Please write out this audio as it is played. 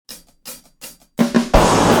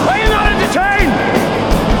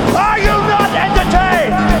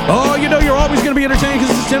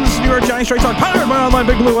Tim. This is New York Giants Straight Talk, powered by Online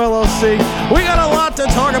Big Blue LLC. We got a lot to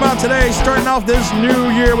talk about today. Starting off this new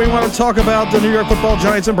year, we want to talk about the New York Football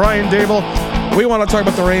Giants and Brian Daboll. We want to talk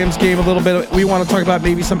about the Rams game a little bit. We want to talk about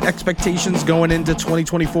maybe some expectations going into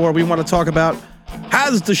 2024. We want to talk about,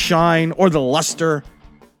 has the shine or the luster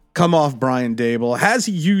come off Brian Daboll? Has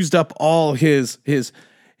he used up all his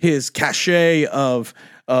cachet of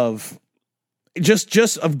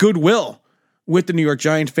just of goodwill with the New York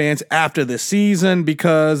Giants fans after this season?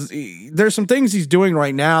 Because there's some things he's doing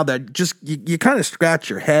right now that just you kind of scratch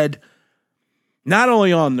your head, not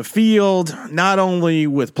only on the field, not only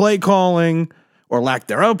with play calling or lack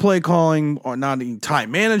thereof play calling, or not even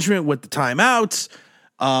time management with the timeouts,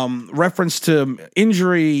 reference to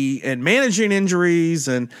injury and managing injuries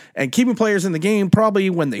and keeping players in the game probably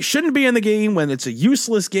when they shouldn't be in the game, when it's a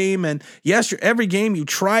useless game. And yes, every game you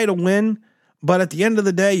try to win, but at the end of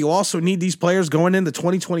the day, you also need these players going into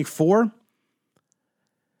 2024.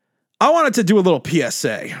 I wanted to do a little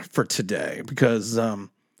PSA for today because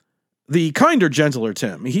the kinder, gentler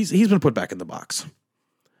Tim, he's been put back in the box.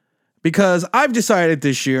 Because I've decided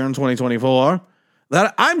this year in 2024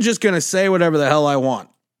 that I'm just going to say whatever the hell I want.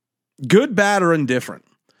 Good, bad, or indifferent.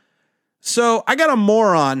 So I got a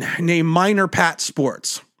moron named Minor Pat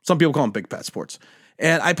Sports. Some people call him Big Pat Sports.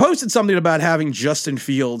 And I posted something about having Justin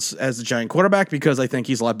Fields as the Giant quarterback because I think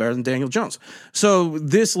he's a lot better than Daniel Jones. So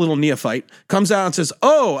this little neophyte comes out and says,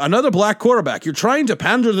 "Oh, another black quarterback. You're trying to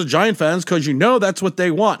pander to the Giant fans because you know that's what they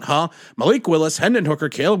want, huh? Malik Willis, Hendon Hooker,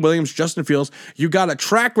 Caleb Williams, Justin Fields. You got a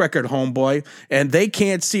track record, homeboy, and they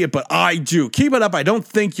can't see it, but I do. Keep it up. I don't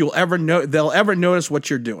think they'll ever notice what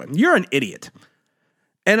you're doing. You're an idiot."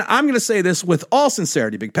 And I'm going to say this with all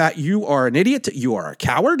sincerity, Big Pat. You are an idiot. You are a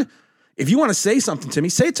coward. If you want to say something to me,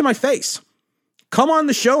 say it to my face. Come on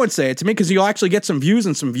the show and say it to me because you'll actually get some views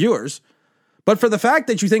and some viewers. But for the fact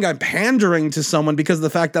that you think I'm pandering to someone because of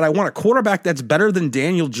the fact that I want a quarterback that's better than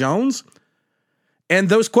Daniel Jones, and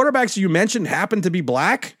those quarterbacks you mentioned happen to be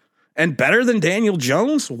black and better than Daniel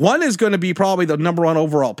Jones, one is going to be probably the number one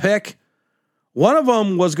overall pick. One of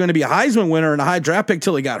them was going to be a Heisman winner and a high draft pick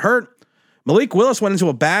till he got hurt. Malik Willis went into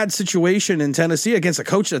a bad situation in Tennessee against a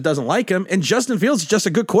coach that doesn't like him, and Justin Fields is just a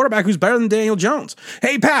good quarterback who's better than Daniel Jones.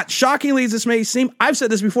 Hey, Pat, shockingly as this may seem, I've said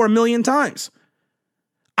this before a million times.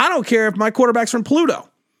 I don't care if my quarterback's from Pluto.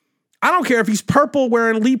 I don't care if he's purple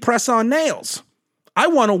wearing Lee press-on nails. I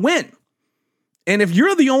want to win. And if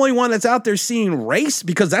you're the only one that's out there seeing race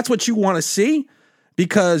because that's what you want to see,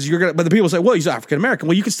 because but the people say, well, he's African-American.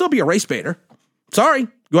 Well, you can still be a race baiter. Sorry. You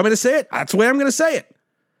want me to say it? That's the way I'm going to say it.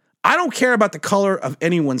 I don't care about the color of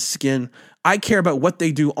anyone's skin. I care about what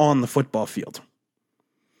they do on the football field.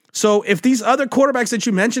 So if these other quarterbacks that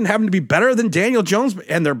you mentioned happen to be better than Daniel Jones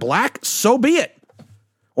and they're black, so be it.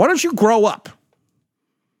 Why don't you grow up?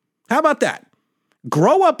 How about that?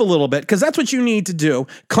 Grow up a little bit, because that's what you need to do.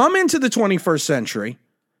 Come into the 21st century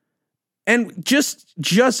and just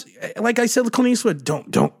like I said, Clint Eastwood,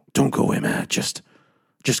 don't go away, man.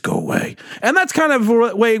 Just go away. And that's kind of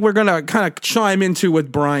the way we're going to kind of chime into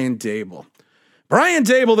with Brian Daboll. Brian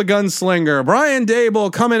Daboll, the gunslinger. Brian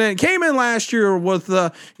Daboll came in last year with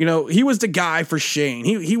he was the guy for Shane.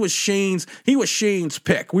 He was Shane's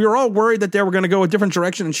pick. We were all worried that they were going to go a different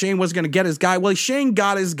direction and Shane was going to get his guy. Well, Shane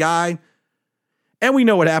got his guy. And we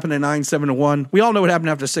know what happened in 9-7-1. We all know what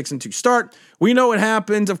happened after a 6-2 start. We know what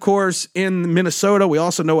happened, of course, in Minnesota. We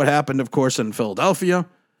also know what happened, of course, in Philadelphia.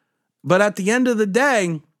 But at the end of the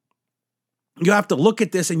day, you have to look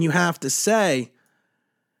at this and you have to say,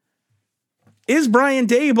 is Brian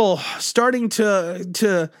Daboll starting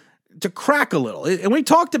to crack a little? And we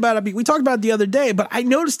talked about it. We talked about it the other day, but I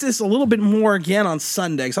noticed this a little bit more again on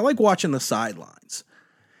Sunday because I like watching the sidelines,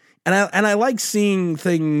 and I like seeing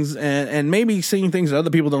things and maybe seeing things that other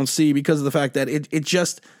people don't see because of the fact that it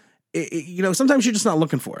sometimes you're just not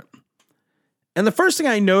looking for it. And the first thing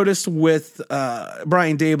I noticed with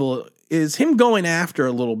Brian Daboll is him going after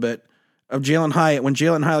a little bit of Jalen Hyatt when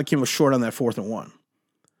Jalen Hyatt came short on that 4th and 1.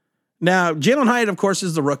 Now, Jalen Hyatt, of course,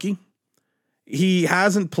 is the rookie. He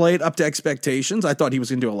hasn't played up to expectations. I thought he was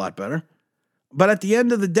going to do a lot better. But at the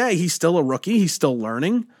end of the day, he's still a rookie. He's still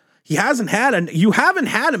learning. You haven't had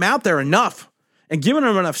him out there enough and given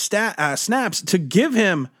him enough snaps to give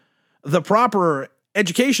him the proper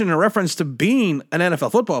education and reference to being an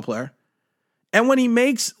NFL football player. And when he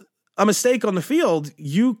makes a mistake on the field,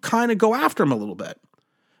 you kind of go after him a little bit.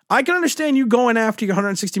 I can understand you going after your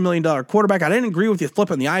 $160 million quarterback. I didn't agree with you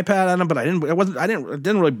flipping the iPad on him, but it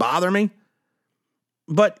didn't really bother me.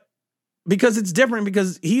 But because it's different,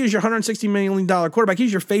 because he is your $160 million quarterback.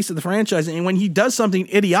 He's your face of the franchise. And when he does something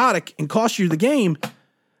idiotic and costs you the game,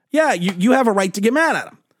 yeah, you have a right to get mad at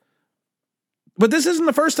him. But this isn't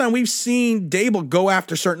the first time we've seen Daboll go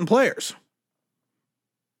after certain players.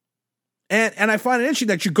 And I find it interesting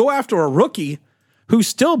that you go after a rookie who's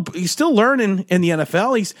still learning in the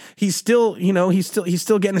NFL. He's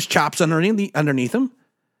still getting his chops underneath him.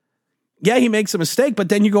 Yeah, he makes a mistake, but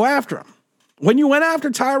then you go after him. When you went after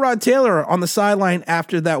Tyrod Taylor on the sideline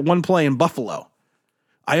after that one play in Buffalo,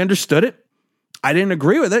 I understood it. I didn't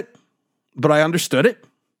agree with it, but I understood it.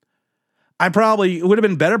 It would have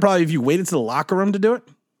been better probably if you waited to the locker room to do it.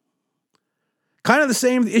 Kind of the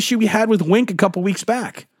same issue we had with Wink a couple weeks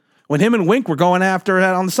back when him and Wink were going after it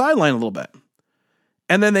on the sideline a little bit.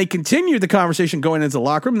 And then they continued the conversation going into the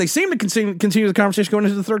locker room. And they seem to continue the conversation going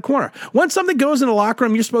into the third quarter. Once something goes in the locker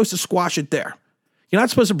room, you're supposed to squash it there. You're not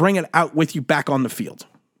supposed to bring it out with you back on the field.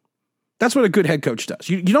 That's what a good head coach does.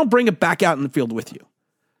 You don't bring it back out in the field with you.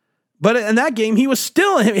 But in that game,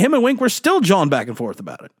 him and Wink were still jawing back and forth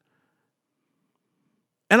about it.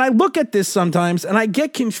 And I look at this sometimes and I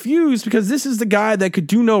get confused because this is the guy that could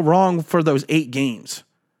do no wrong for those 8 games.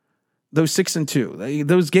 Those 6-2.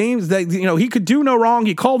 Those games that, he could do no wrong.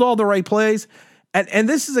 He called all the right plays. And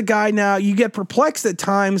this is a guy now, you get perplexed at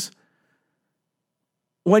times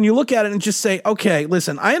when you look at it and just say, okay,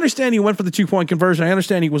 listen, I understand he went for the 2-point conversion. I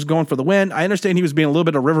understand he was going for the win. I understand he was being a little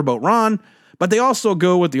bit of Riverboat Ron. But they also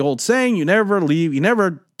go with the old saying, you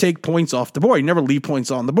never take points off the board. You never leave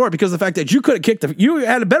points on the board because the fact that you could have you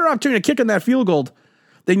had a better opportunity of kicking that field goal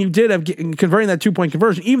than you did of converting that 2-point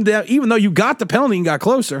conversion, even though you got the penalty and got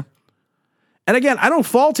closer. And again, I don't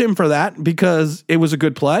fault him for that because it was a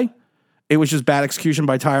good play. It was just bad execution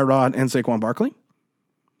by Tyrod and Saquon Barkley.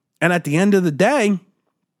 And at the end of the day,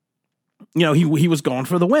 he was going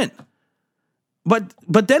for the win. But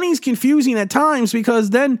then he's confusing at times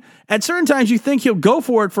because then at certain times you think he'll go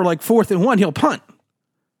for it for like 4th and 1, he'll punt.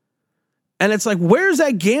 And it's like, where's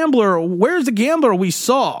that gambler? Where's the gambler we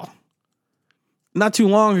saw not too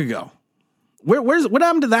long ago? What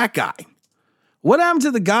happened to that guy? What happened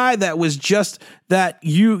to the guy that was just that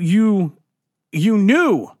you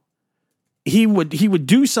knew he would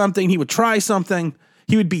do something, he would try something,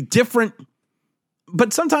 he would be different,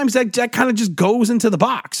 but sometimes that kind of just goes into the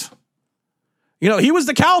box. He was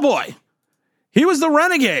the cowboy. He was the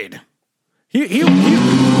renegade. He was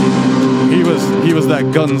that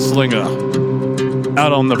gunslinger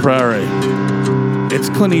out on the prairie. It's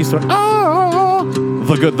Clint Eastwood. Oh,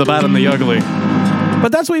 the good, the bad, and the ugly.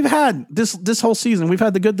 But that's what we've had this whole season. We've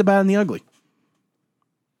had the good, the bad, and the ugly.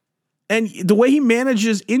 And the way he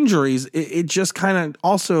manages injuries, it just kind of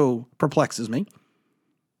also perplexes me.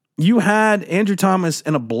 You had Andrew Thomas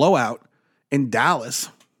in a blowout in Dallas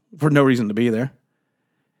for no reason to be there.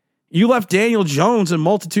 You left Daniel Jones in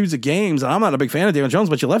multitudes of games, and I'm not a big fan of Daniel Jones,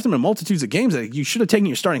 but you left him in multitudes of games that you should have taken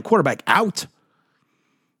your starting quarterback out.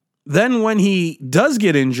 Then when he does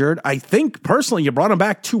get injured, I think personally you brought him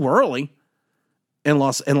back too early in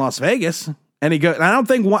Las Vegas, and I don't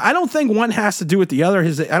think one has to do with the other.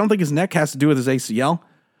 I don't think his neck has to do with his ACL,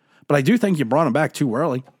 but I do think you brought him back too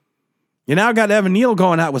early. You now got Evan Neal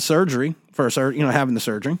going out with surgery having the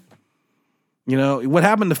surgery. What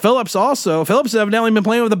happened to Phillips also? Phillips has evidently been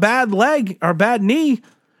playing with a bad leg or bad knee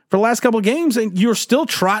for the last couple of games, and you're still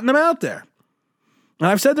trotting him out there. And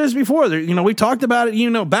I've said this before. We talked about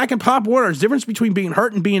it, back in Pop Warner. There's a difference between being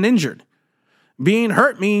hurt and being injured. Being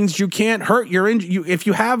hurt means you can't hurt your injury. If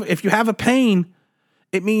you have a pain,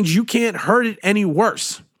 it means you can't hurt it any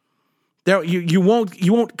worse. You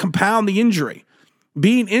won't compound the injury.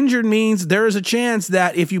 Being injured means there is a chance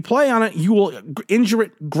that if you play on it, you will injure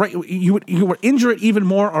it great. You will injure it even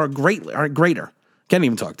more or greater. Can't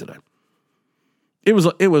even talk today. It was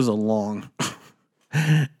a long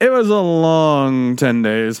 10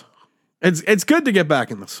 days. It's good to get back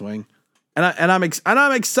in the swing, and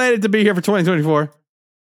I'm excited to be here for 2024.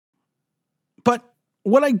 But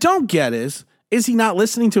what I don't get is he not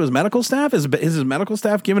listening to his medical staff? Is his medical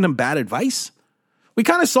staff giving him bad advice? We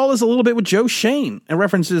kind of saw this a little bit with Joe Shane and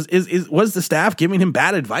references. Was the staff giving him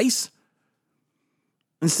bad advice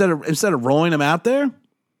instead of rolling him out there?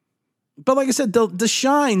 But like I said, the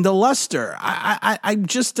shine, the luster. I'm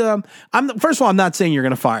first of all, I'm not saying you're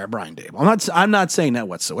going to fire Brian Daboll. I'm not saying that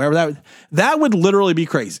whatsoever. That would literally be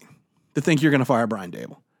crazy to think you're going to fire Brian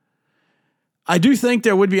Daboll. I do think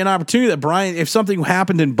there would be an opportunity that if something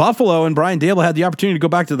happened in Buffalo and Brian Daboll had the opportunity to go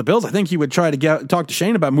back to the Bills, I think he would try to talk to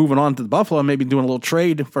Shane about moving on to the Buffalo and maybe doing a little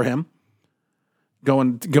trade for him,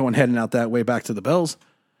 heading out that way back to the Bills.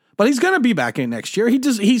 But he's going to be back in next year.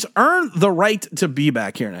 He's earned the right to be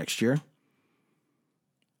back here next year.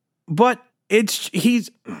 But I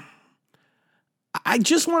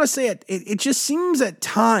just want to say it. It just seems at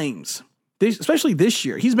times, especially this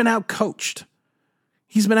year, he's been out-coached.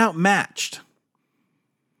 He's been outmatched.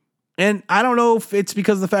 And I don't know if it's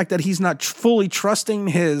because of the fact that he's not fully trusting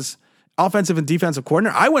his offensive and defensive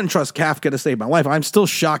coordinator. I wouldn't trust Kafka to save my life. I'm still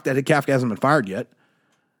shocked that Kafka hasn't been fired yet.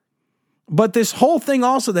 But this whole thing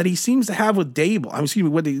also that he seems to have with Daboll,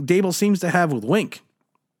 what Daboll seems to have with Wink,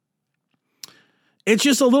 it's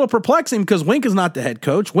just a little perplexing because Wink is not the head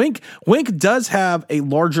coach. Wink does have a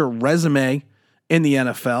larger resume in the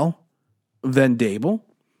NFL than Daboll.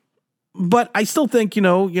 But I still think,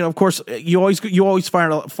 of course, you always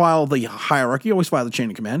follow the hierarchy, you always follow the chain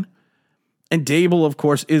of command. And Daboll, of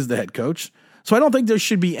course, is the head coach. So I don't think there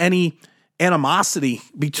should be any animosity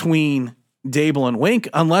between Daboll and Wink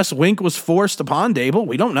unless Wink was forced upon Daboll.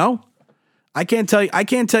 We don't know. I can't tell you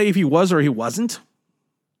if he was or he wasn't.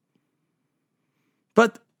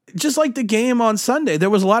 But just like the game on Sunday, there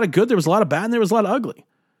was a lot of good, there was a lot of bad, and there was a lot of ugly.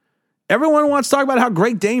 Everyone wants to talk about how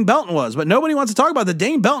great Dane Belton was, but nobody wants to talk about that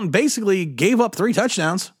Dane Belton basically gave up 3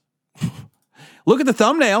 touchdowns. Look at the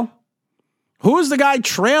thumbnail. Who is the guy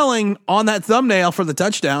trailing on that thumbnail for the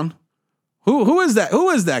touchdown? Who is that? Who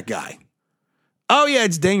is that guy? Oh yeah,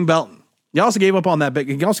 it's Dane Belton. He also gave up on that big.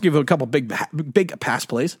 He also gave a couple big pass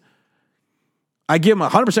plays. I give him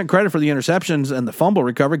 100% credit for the interceptions and the fumble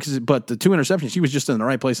recovery, but the 2 interceptions, he was just in the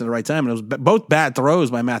right place at the right time, and it was both bad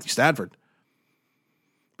throws by Matthew Stafford.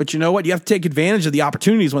 But you know what? You have to take advantage of the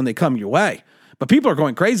opportunities when they come your way. But people are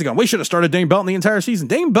going crazy, we should have started Dane Belton the entire season.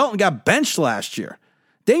 Dane Belton got benched last year.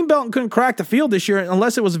 Dane Belton couldn't crack the field this year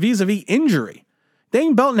unless it was vis-a-vis injury.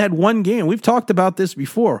 Dane Belton had 1 game. We've talked about this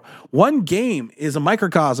before. 1 game is a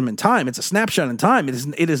microcosm in time. It's a snapshot in time.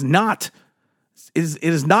 It is not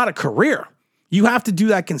a career. You have to do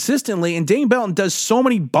that consistently. And Dane Belton does so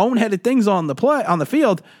many boneheaded things on the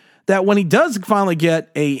field that when he does finally get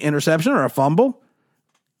a interception or a fumble,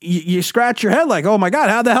 you scratch your head like, oh my God,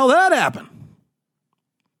 how the hell did that happen?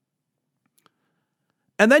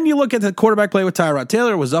 And then you look at the quarterback play with Tyrod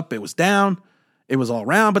Taylor. It was up, it was down, it was all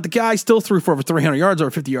around, but the guy still threw for over 300 yards or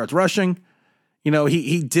 50 yards rushing.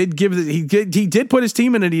 He did put his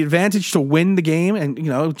team in the advantage to win the game, and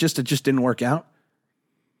it just didn't work out.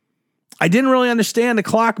 I didn't really understand the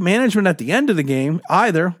clock management at the end of the game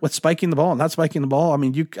either, with spiking the ball and not spiking the ball. I'm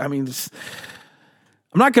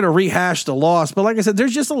not going to rehash the loss, but like I said,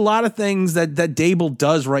 there's just a lot of things that Daboll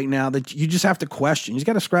does right now that you just have to question. You just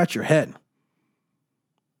got to scratch your head.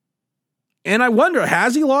 And I wonder,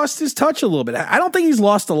 has he lost his touch a little bit? I don't think he's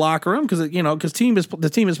lost the locker room because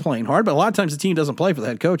the team is playing hard, but a lot of times the team doesn't play for the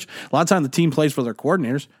head coach. A lot of times the team plays for their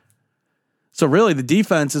coordinators. So really, the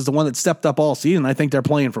defense is the one that stepped up all season. I think they're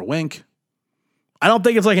playing for Wink. I don't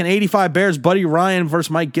think it's like an 85 Bears Buddy Ryan versus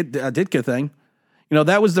Mike Ditka thing.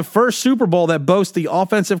 That was the first Super Bowl that both the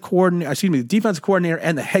the defensive coordinator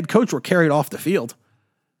and the head coach were carried off the field.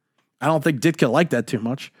 I don't think Ditka liked that too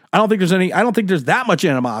much. I don't think there's that much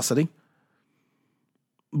animosity.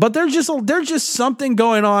 But there's just something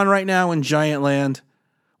going on right now in Giant Land.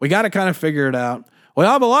 We got to kind of figure it out. We'll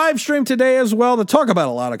have a live stream today as well to talk about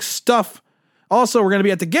a lot of stuff. Also, we're going to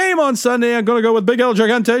be at the game on Sunday. I'm going to go with Big El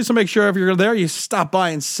Gigante, so make sure if you're there, you stop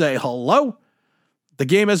by and say hello. The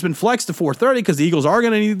game has been flexed to 4:30 because the Eagles are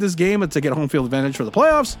going to need this game to get home field advantage for the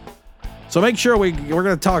playoffs. So make sure we're going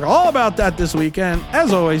to talk all about that this weekend.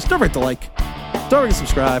 As always, don't forget to like, don't forget to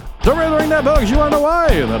subscribe, don't forget to ring that bell because you want to know why.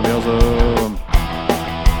 That'll be awesome.